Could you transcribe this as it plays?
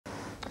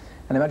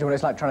And imagine what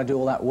it's like trying to do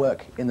all that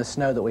work in the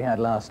snow that we had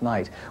last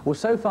night. Well,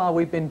 so far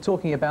we've been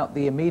talking about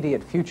the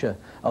immediate future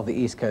of the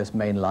East Coast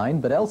Main Line,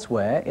 but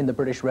elsewhere in the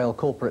British Rail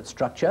corporate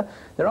structure,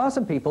 there are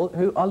some people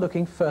who are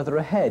looking further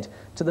ahead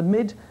to the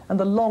mid and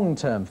the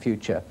long-term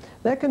future.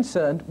 They're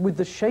concerned with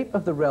the shape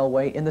of the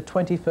railway in the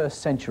 21st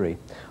century.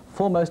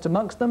 Foremost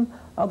amongst them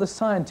are the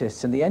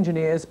scientists and the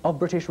engineers of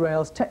British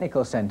Rail's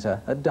Technical Centre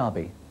at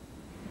Derby.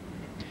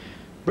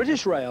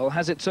 British Rail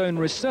has its own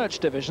research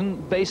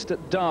division based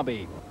at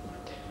Derby.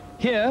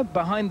 Here,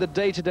 behind the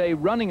day-to-day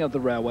running of the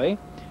railway,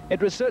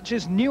 it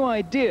researches new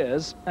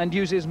ideas and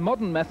uses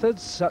modern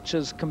methods such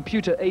as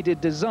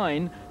computer-aided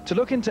design to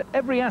look into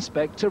every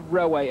aspect of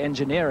railway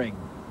engineering.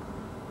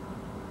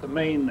 The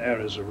main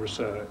areas of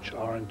research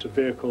are into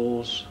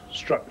vehicles,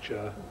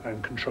 structure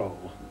and control.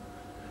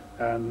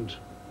 And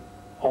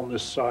on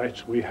this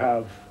site we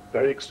have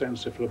very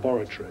extensive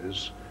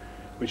laboratories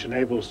which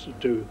enable us to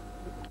do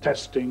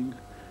testing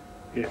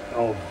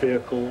of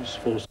vehicles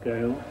full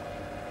scale,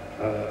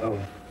 of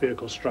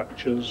vehicle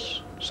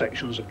structures,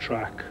 sections of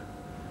track,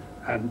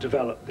 and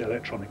develop the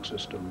electronic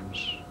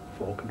systems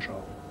for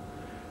control.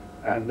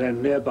 And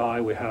then nearby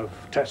we have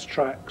test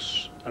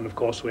tracks, and of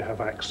course we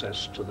have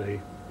access to the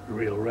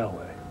real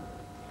railway.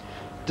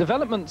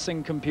 Developments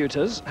in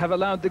computers have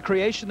allowed the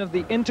creation of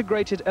the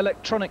Integrated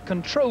Electronic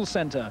Control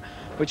Centre,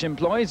 which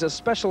employs a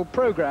special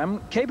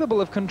program capable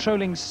of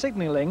controlling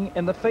signalling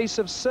in the face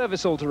of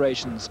service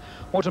alterations,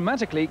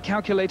 automatically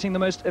calculating the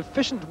most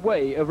efficient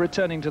way of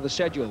returning to the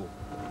schedule.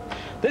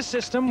 This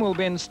system will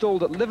be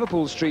installed at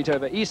Liverpool Street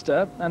over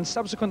Easter and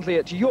subsequently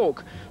at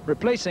York,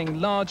 replacing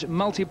large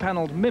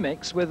multi-panelled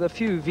mimics with a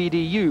few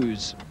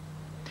VDUs.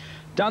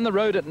 Down the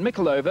road at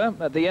Mickleover,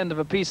 at the end of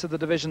a piece of the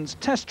division's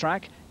test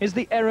track, is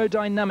the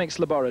Aerodynamics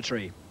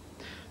Laboratory.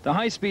 The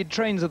high-speed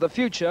trains of the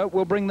future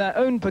will bring their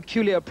own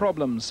peculiar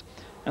problems,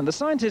 and the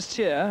scientists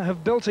here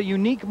have built a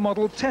unique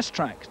model test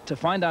track to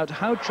find out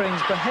how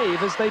trains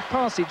behave as they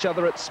pass each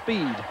other at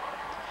speed.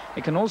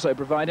 It can also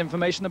provide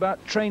information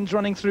about trains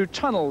running through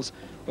tunnels,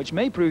 which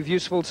may prove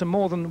useful to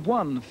more than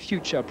one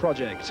future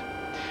project.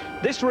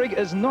 This rig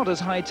is not as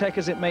high-tech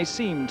as it may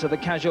seem to the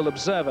casual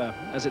observer,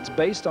 as it's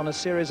based on a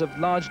series of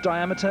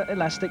large-diameter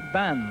elastic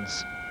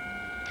bands.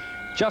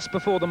 Just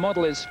before the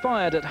model is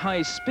fired at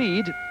high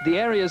speed, the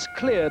area is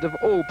cleared of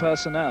all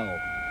personnel.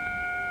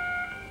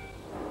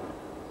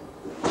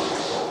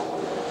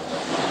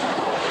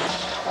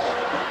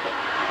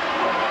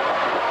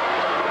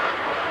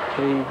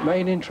 The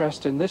main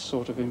interest in this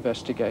sort of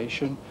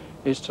investigation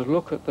is to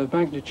look at the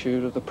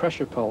magnitude of the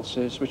pressure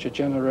pulses which are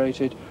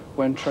generated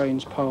when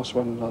trains pass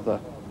one another.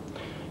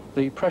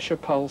 The pressure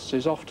pulse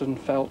is often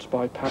felt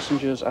by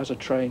passengers as a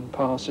train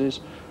passes,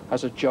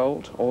 as a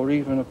jolt or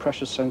even a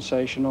pressure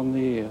sensation on the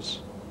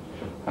ears.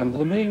 And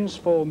the means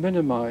for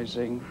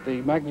minimizing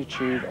the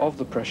magnitude of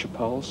the pressure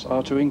pulse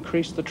are to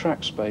increase the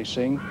track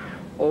spacing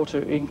or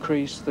to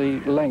increase the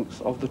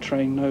length of the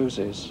train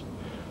noses.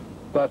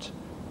 But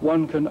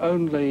one can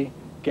only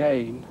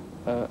gain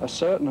a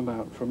certain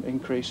amount from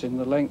increasing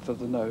the length of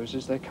the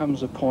noses. There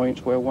comes a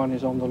point where one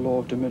is on the law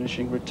of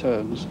diminishing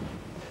returns.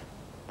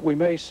 We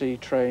may see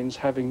trains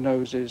having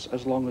noses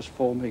as long as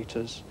 4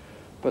 meters,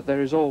 but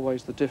there is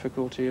always the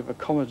difficulty of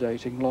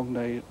accommodating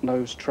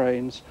long-nosed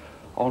trains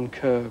on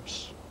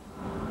curves.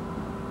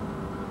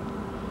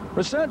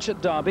 Research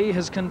at Derby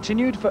has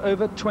continued for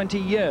over 20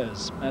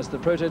 years, as the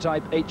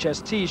prototype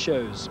HST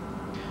shows.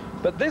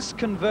 But this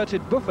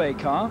converted buffet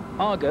car,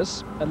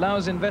 Argus,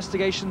 allows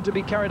investigation to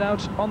be carried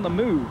out on the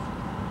move.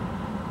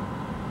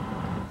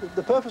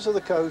 The purpose of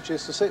the coach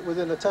is to sit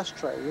within a test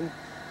train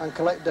and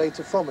collect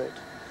data from it.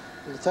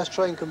 And the test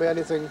train can be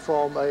anything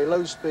from a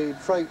low-speed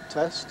freight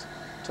test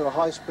to a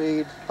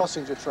high-speed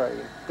passenger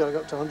train going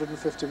up to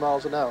 150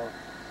 miles an hour.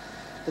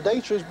 The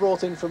data is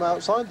brought in from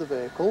outside the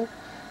vehicle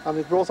and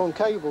is brought on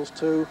cables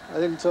to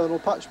an internal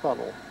patch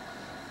panel.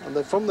 And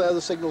then from there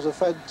the signals are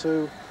fed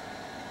to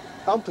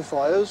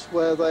amplifiers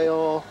where they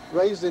are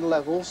raised in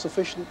level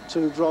sufficient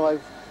to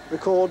drive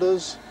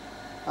recorders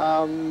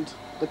and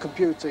the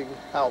computing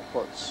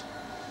outputs.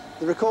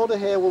 The recorder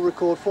here will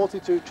record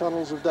 42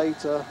 channels of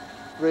data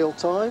real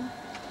time.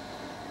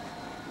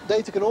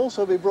 Data can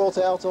also be brought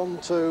out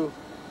onto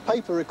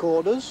paper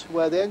recorders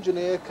where the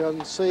engineer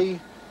can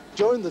see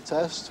during the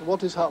test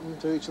what has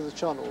happened to each of the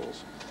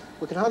channels.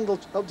 We can handle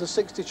up to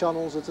 60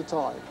 channels at a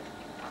time.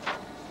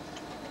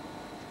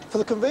 For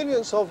the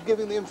convenience of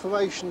giving the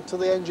information to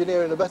the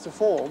engineer in a better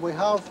form, we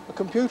have a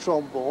computer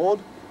on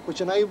board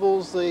which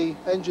enables the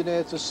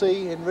engineer to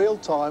see in real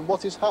time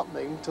what is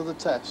happening to the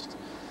test.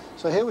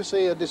 So here we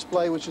see a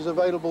display which is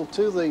available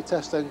to the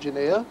test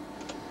engineer.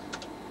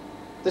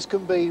 This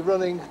can be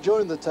running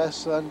during the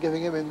test and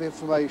giving him the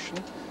information.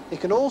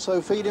 It can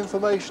also feed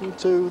information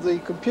to the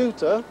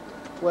computer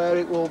where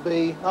it will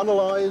be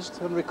analysed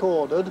and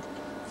recorded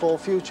for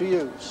future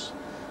use.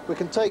 We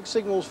can take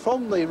signals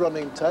from the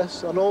running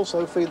tests and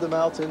also feed them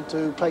out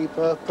into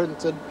paper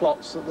printed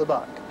plots at the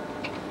back.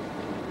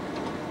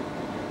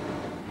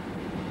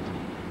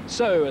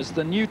 So, as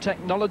the new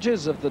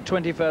technologies of the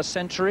 21st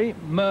century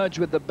merge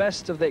with the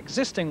best of the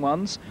existing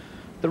ones,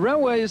 The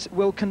railways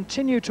will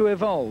continue to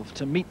evolve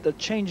to meet the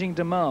changing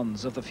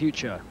demands of the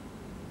future.